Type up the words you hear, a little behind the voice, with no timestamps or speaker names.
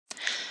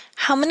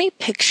How many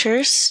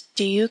pictures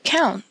do you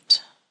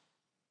count?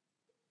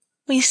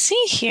 We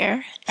see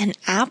here an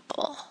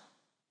apple.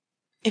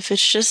 If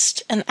it's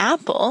just an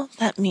apple,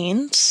 that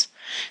means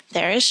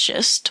there is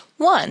just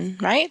one,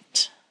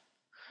 right?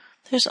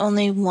 There's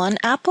only one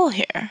apple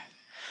here.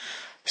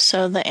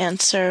 So the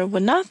answer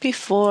would not be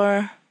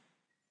 4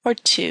 or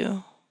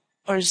 2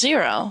 or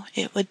 0.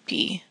 It would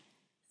be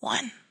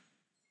 1.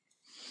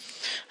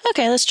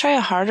 Okay, let's try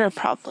a harder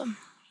problem.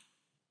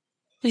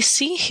 We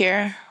see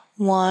here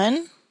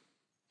 1,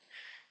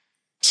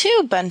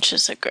 2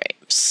 bunches of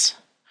grapes.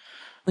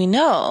 We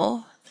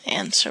know the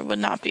answer would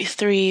not be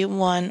 3,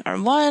 1,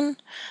 or 1,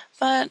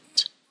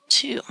 but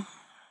 2.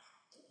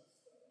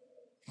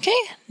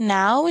 Okay,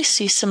 now we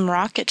see some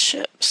rocket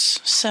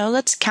ships. So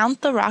let's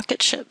count the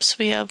rocket ships.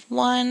 We have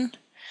 1,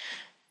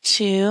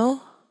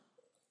 2,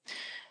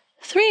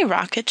 3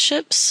 rocket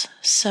ships.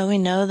 So we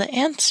know the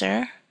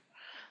answer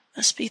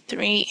must be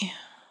 3.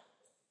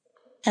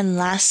 And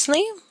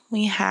lastly,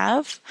 we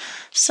have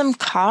some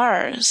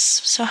cars.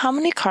 So how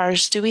many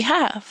cars do we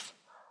have?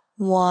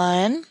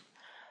 1,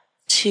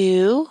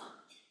 2,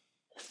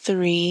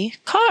 3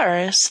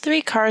 cars.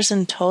 3 cars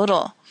in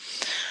total.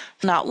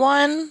 Not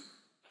 1,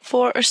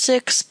 4, or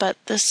 6, but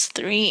this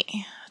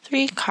 3.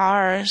 3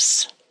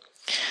 cars.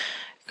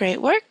 Great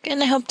work,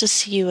 and I hope to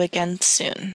see you again soon.